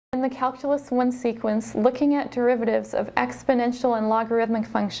In the Calculus 1 sequence, looking at derivatives of exponential and logarithmic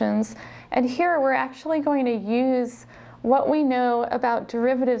functions, and here we're actually going to use what we know about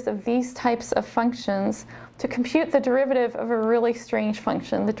derivatives of these types of functions to compute the derivative of a really strange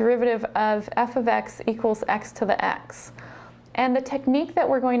function, the derivative of f of x equals x to the x. And the technique that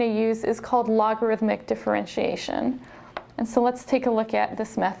we're going to use is called logarithmic differentiation. And so let's take a look at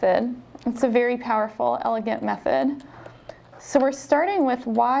this method. It's a very powerful, elegant method. So we're starting with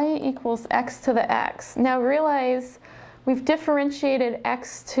y equals x to the x. Now realize we've differentiated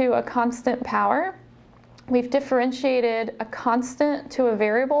x to a constant power. We've differentiated a constant to a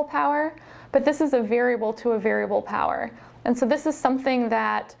variable power, but this is a variable to a variable power. And so this is something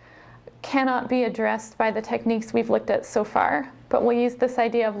that cannot be addressed by the techniques we've looked at so far, but we'll use this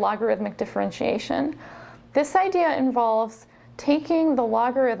idea of logarithmic differentiation. This idea involves taking the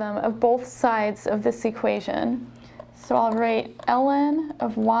logarithm of both sides of this equation. So I'll write ln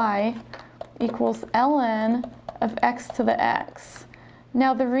of y equals ln of x to the x.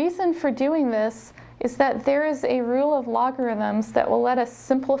 Now the reason for doing this is that there is a rule of logarithms that will let us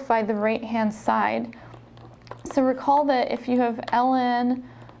simplify the right-hand side. So recall that if you have ln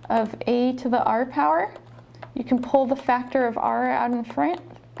of a to the r power, you can pull the factor of r out in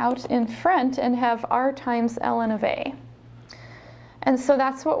front and have r times ln of a. And so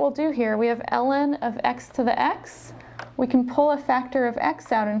that's what we'll do here. We have ln of x to the x. We can pull a factor of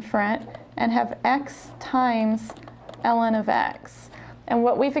x out in front and have x times ln of x. And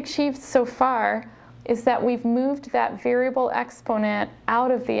what we've achieved so far is that we've moved that variable exponent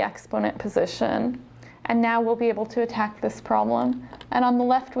out of the exponent position. And now we'll be able to attack this problem. And on the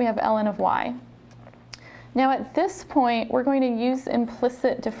left we have ln of y. Now at this point we're going to use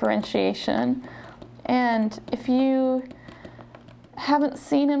implicit differentiation. And if you haven't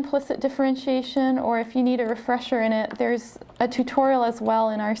seen implicit differentiation, or if you need a refresher in it, there's a tutorial as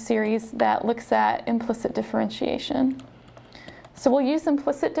well in our series that looks at implicit differentiation. So we'll use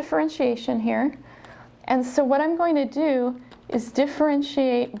implicit differentiation here. And so what I'm going to do is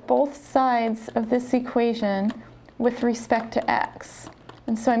differentiate both sides of this equation with respect to x.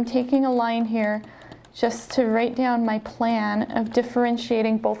 And so I'm taking a line here just to write down my plan of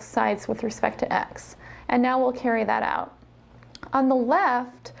differentiating both sides with respect to x. And now we'll carry that out. On the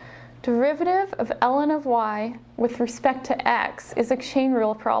left, derivative of ln of y with respect to x is a chain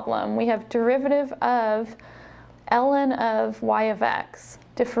rule problem. We have derivative of ln of y of x,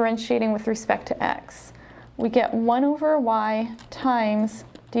 differentiating with respect to x. We get 1 over y times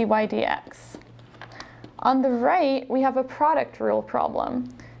dy dx. On the right, we have a product rule problem.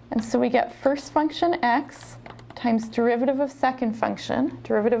 And so we get first function x times derivative of second function.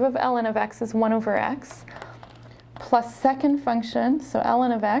 Derivative of ln of x is 1 over x. Plus second function, so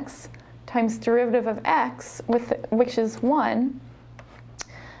ln of x, times derivative of x, which is 1.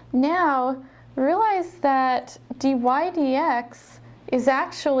 Now, realize that dy dx is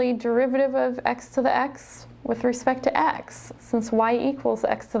actually derivative of x to the x with respect to x, since y equals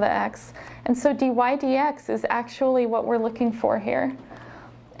x to the x. And so dy dx is actually what we're looking for here.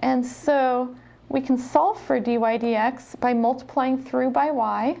 And so we can solve for dy dx by multiplying through by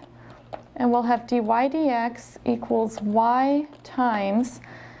y. And we'll have dy dx equals y times,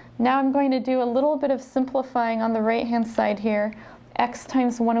 now I'm going to do a little bit of simplifying on the right-hand side here. X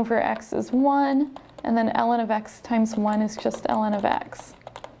times 1 over x is 1, and then ln of x times 1 is just ln of x.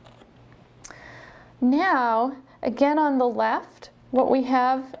 Now, again on the left, what we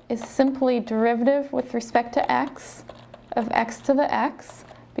have is simply derivative with respect to x of x to the x,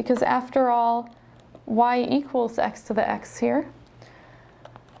 because after all, y equals x to the x here.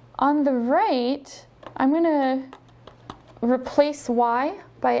 On the right, I'm going to replace y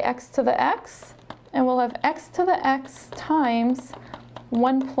by x to the x, and we'll have x to the x times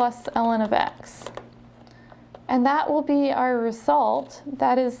 1 plus ln of x. And that will be our result.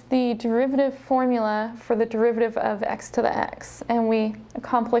 That is the derivative formula for the derivative of x to the x. And we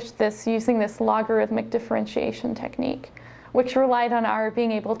accomplished this using this logarithmic differentiation technique, which relied on our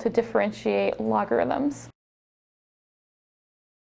being able to differentiate logarithms.